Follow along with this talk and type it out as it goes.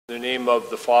In the name of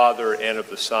the Father, and of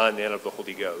the Son, and of the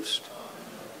Holy Ghost.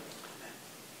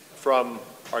 From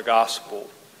our Gospel.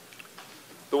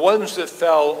 The ones that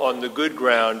fell on the good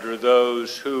ground are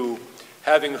those who,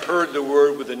 having heard the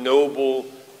word with a noble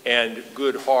and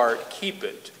good heart, keep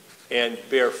it and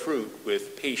bear fruit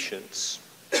with patience.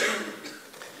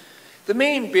 The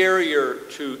main barrier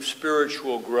to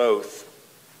spiritual growth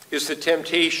is the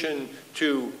temptation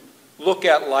to look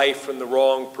at life from the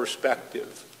wrong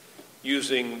perspective,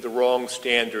 using the wrong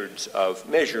standards of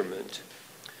measurement.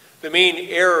 The main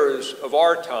errors of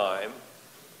our time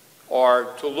are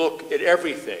to look at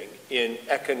everything in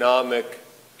economic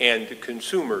and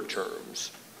consumer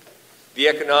terms. The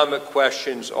economic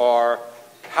questions are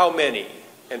how many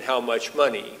and how much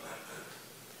money.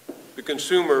 The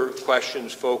consumer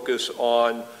questions focus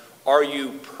on are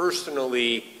you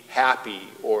personally happy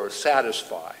or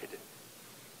satisfied?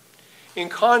 In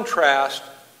contrast,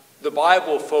 the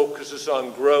Bible focuses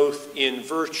on growth in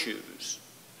virtues,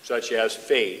 such as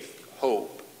faith,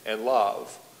 hope, and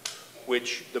love,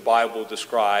 which the Bible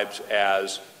describes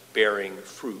as bearing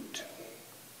fruit.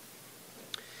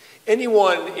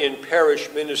 Anyone in parish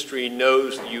ministry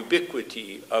knows the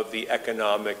ubiquity of the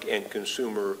economic and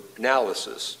consumer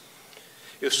analysis.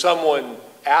 If someone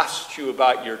asks you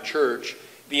about your church,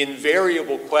 the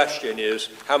invariable question is,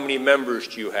 how many members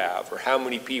do you have, or how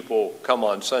many people come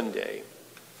on Sunday?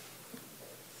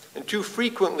 And too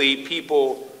frequently,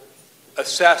 people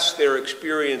assess their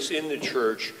experience in the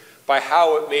church by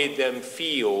how it made them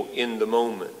feel in the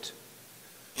moment.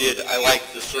 Did I like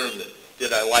the sermon?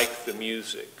 Did I like the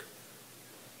music?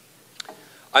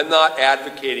 I'm not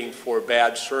advocating for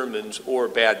bad sermons or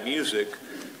bad music,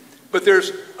 but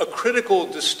there's a critical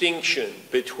distinction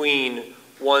between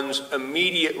one's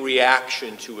immediate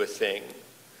reaction to a thing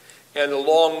and the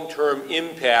long-term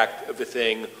impact of a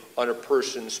thing on a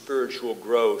person's spiritual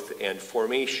growth and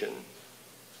formation.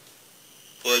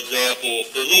 For example,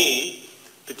 for me,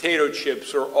 potato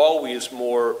chips are always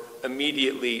more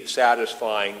immediately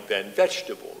satisfying than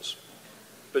vegetables.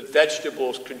 But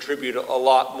vegetables contribute a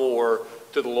lot more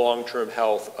to the long-term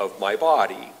health of my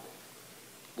body.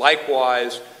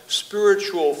 Likewise,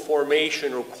 spiritual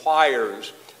formation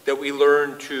requires that we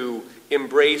learn to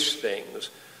embrace things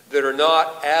that are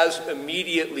not as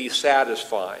immediately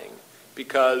satisfying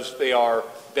because they are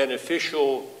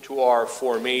beneficial to our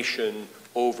formation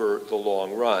over the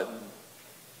long run.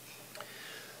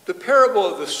 The parable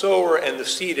of the sower and the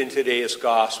seed in today's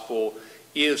gospel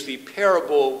is the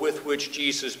parable with which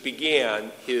Jesus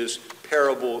began his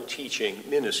parable teaching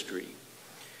ministry.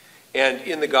 And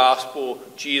in the gospel,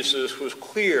 Jesus was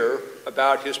clear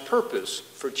about his purpose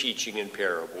for teaching in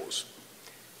parables.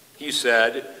 He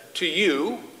said, "To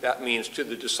you," that means to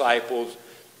the disciples,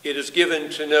 "it is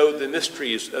given to know the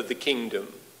mysteries of the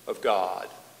kingdom of God,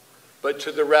 but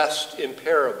to the rest in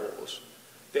parables,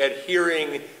 that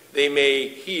hearing they may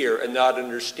hear and not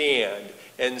understand,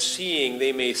 and seeing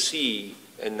they may see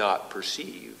and not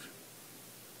perceive."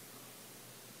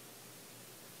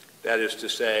 That is to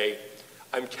say,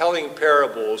 I'm telling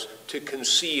parables to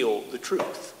conceal the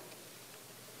truth.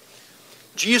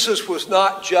 Jesus was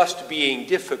not just being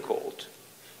difficult,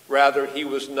 rather he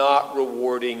was not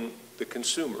rewarding the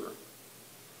consumer.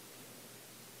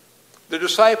 The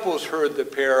disciples heard the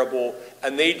parable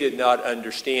and they did not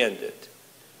understand it.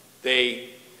 They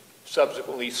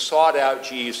subsequently sought out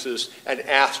Jesus and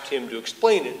asked him to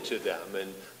explain it to them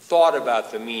and thought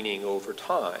about the meaning over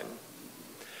time.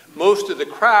 Most of the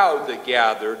crowd that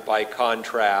gathered, by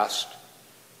contrast,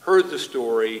 heard the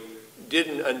story,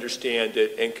 didn't understand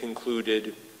it, and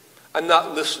concluded, "I'm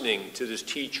not listening to this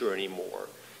teacher anymore.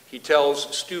 He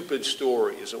tells stupid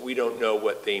stories and we don't know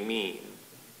what they mean."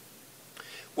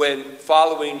 When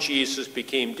following Jesus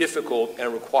became difficult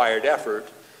and required effort,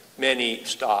 many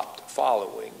stopped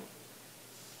following.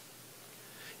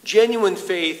 Genuine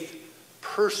faith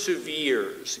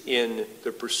perseveres in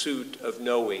the pursuit of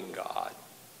knowing God.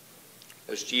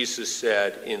 As Jesus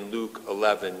said in Luke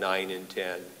 11:9 and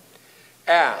 10,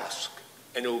 "Ask,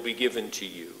 and it will be given to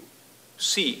you.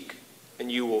 Seek,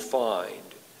 and you will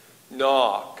find.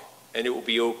 Knock, and it will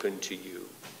be open to you.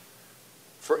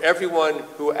 For everyone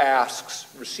who asks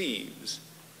receives,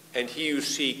 and he who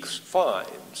seeks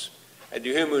finds, and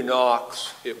to him who knocks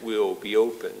it will be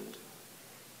opened."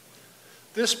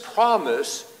 This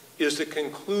promise is the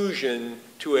conclusion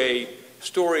to a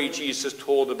story Jesus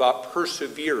told about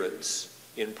perseverance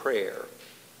in prayer.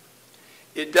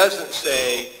 It doesn't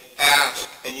say, "Ask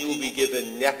and you will be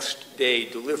given next day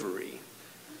delivery."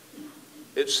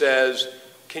 It says,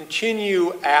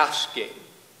 "Continue asking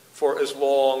for as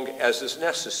long as is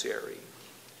necessary.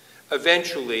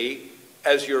 Eventually,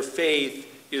 as your faith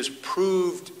is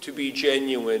proved to be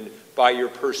genuine by your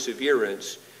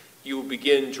perseverance, you will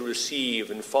begin to receive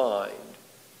and find,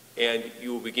 and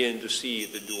you will begin to see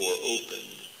the door opened.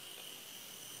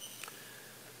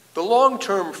 The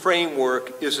long-term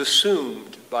framework is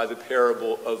assumed by the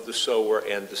parable of the sower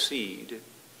and the seed.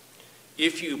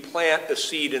 If you plant a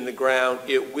seed in the ground,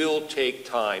 it will take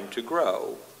time to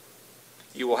grow.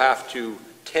 You will have to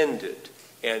tend it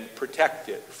and protect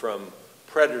it from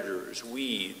predators,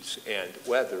 weeds, and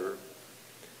weather.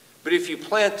 But if you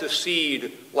plant a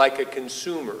seed like a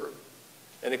consumer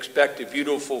and expect a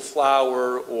beautiful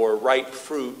flower or ripe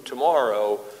fruit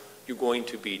tomorrow, you're going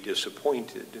to be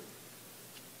disappointed.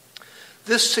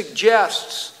 This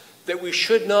suggests that we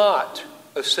should not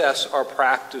assess our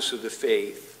practice of the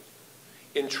faith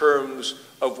in terms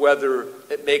of whether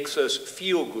it makes us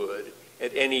feel good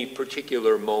at any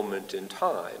particular moment in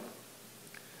time.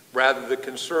 Rather, the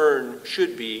concern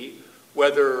should be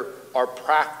whether our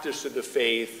practice of the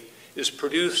faith is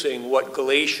producing what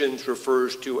Galatians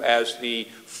refers to as the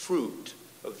fruit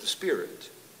of the Spirit.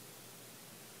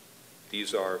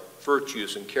 These are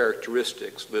virtues and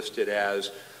characteristics listed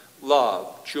as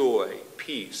love, joy,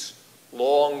 peace,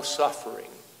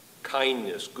 long-suffering,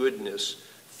 kindness, goodness,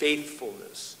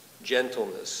 faithfulness,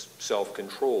 gentleness,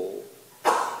 self-control.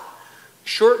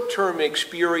 Short-term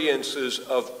experiences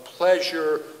of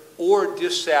pleasure or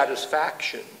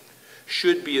dissatisfaction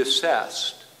should be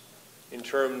assessed in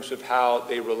terms of how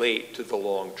they relate to the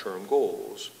long-term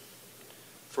goals.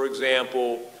 For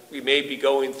example, we may be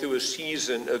going through a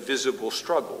season of visible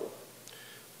struggle,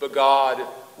 but God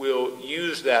will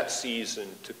use that season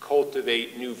to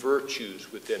cultivate new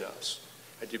virtues within us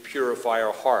and to purify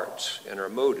our hearts and our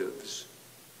motives.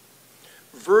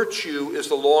 Virtue is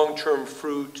the long-term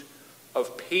fruit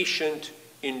of patient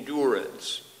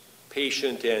endurance,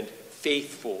 patient and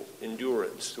faithful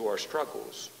endurance through our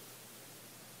struggles.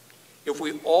 If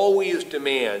we always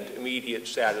demand immediate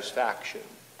satisfaction,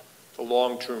 the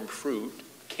long-term fruit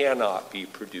cannot be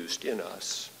produced in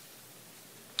us.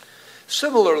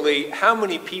 Similarly, how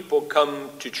many people come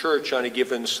to church on a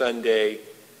given Sunday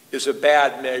is a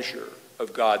bad measure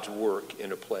of God's work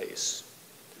in a place.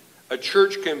 A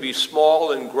church can be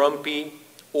small and grumpy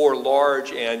or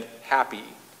large and happy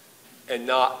and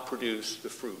not produce the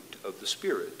fruit of the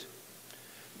Spirit.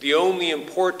 The only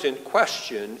important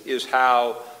question is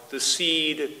how the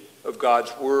seed of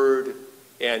God's Word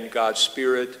and God's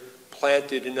Spirit,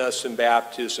 planted in us in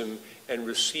baptism and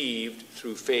received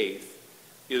through faith,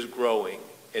 is growing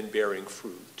and bearing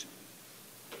fruit.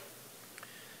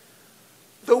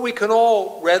 Though we can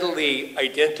all readily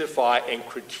identify and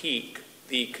critique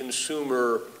the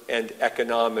consumer and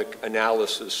economic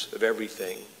analysis of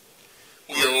everything,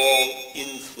 we are all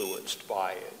influenced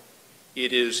by it.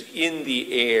 It is in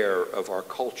the air of our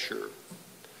culture.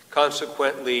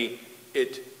 Consequently,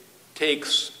 it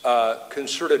takes a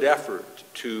concerted effort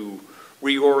to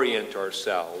reorient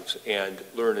ourselves and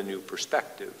learn a new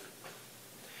perspective.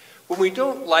 When we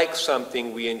don't like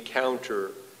something we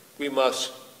encounter, we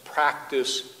must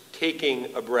practice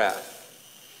taking a breath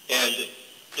and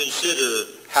consider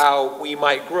how we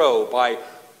might grow by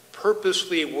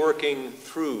purposely working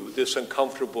through this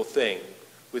uncomfortable thing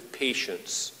with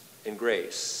patience and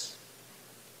grace.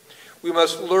 We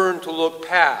must learn to look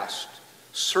past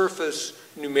surface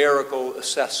numerical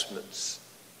assessments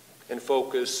and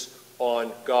focus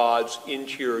on God's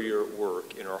interior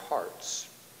work in our hearts.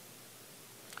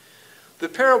 The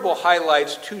parable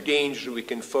highlights two dangers we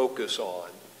can focus on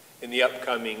in the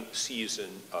upcoming season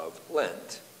of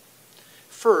Lent.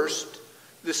 First,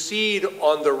 the seed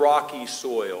on the rocky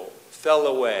soil fell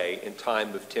away in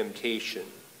time of temptation.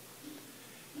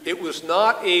 It was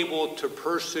not able to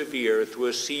persevere through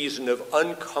a season of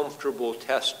uncomfortable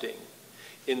testing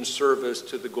in service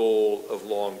to the goal of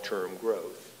long-term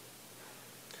growth.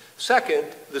 Second,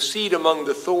 the seed among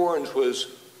the thorns was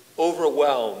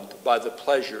overwhelmed by the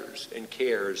pleasures and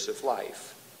cares of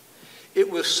life. It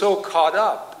was so caught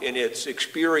up in its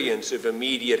experience of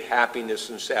immediate happiness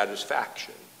and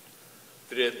satisfaction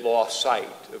that it lost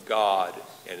sight of God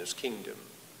and his kingdom.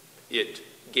 It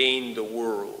gained the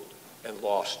world and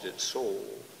lost its soul.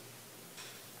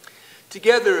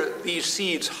 Together, these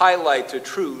seeds highlight the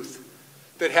truth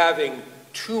that having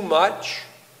too much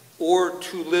or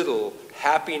too little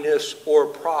happiness or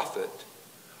profit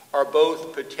are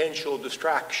both potential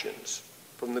distractions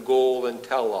from the goal and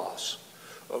telos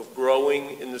of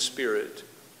growing in the Spirit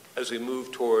as we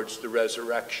move towards the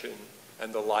resurrection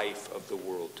and the life of the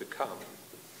world to come.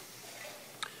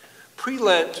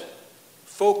 Pre-Lent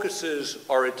focuses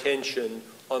our attention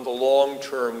on the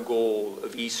long-term goal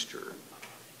of Easter.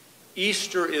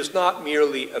 Easter is not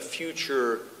merely a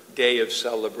future day of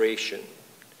celebration.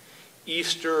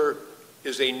 Easter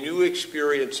is a new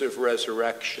experience of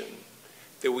resurrection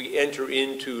that we enter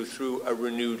into through a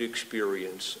renewed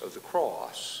experience of the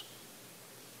cross.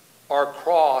 Our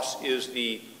cross is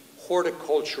the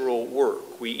horticultural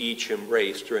work we each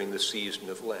embrace during the season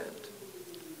of Lent.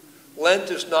 Lent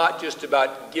is not just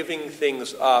about giving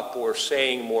things up or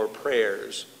saying more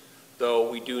prayers, though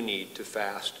we do need to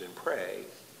fast and pray.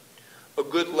 A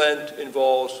good Lent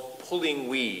involves pulling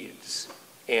weeds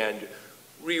and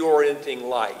reorienting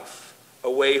life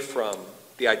away from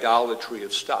the idolatry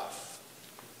of stuff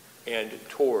and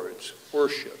towards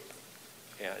worship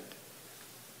and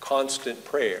constant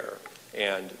prayer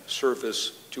and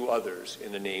service to others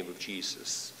in the name of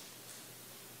Jesus.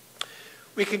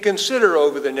 We can consider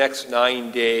over the next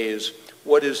 9 days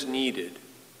what is needed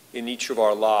in each of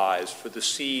our lives for the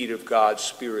seed of God's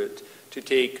Spirit to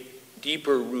take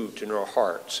deeper root in our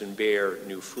hearts and bear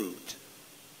new fruit.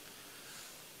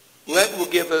 Lent will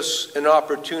give us an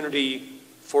opportunity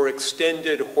for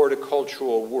extended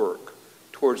horticultural work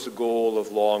towards the goal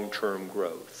of long-term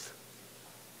growth.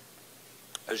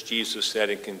 As Jesus said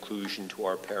in conclusion to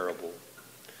our parable,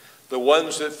 the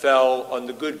ones that fell on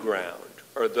the good ground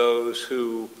are those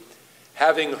who,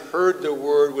 having heard the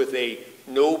word with a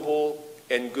noble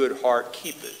and good heart,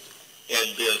 keep it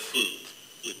and bear fruit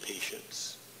with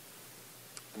patience.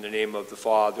 In the name of the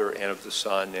Father, and of the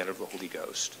Son, and of the Holy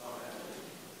Ghost. Amen.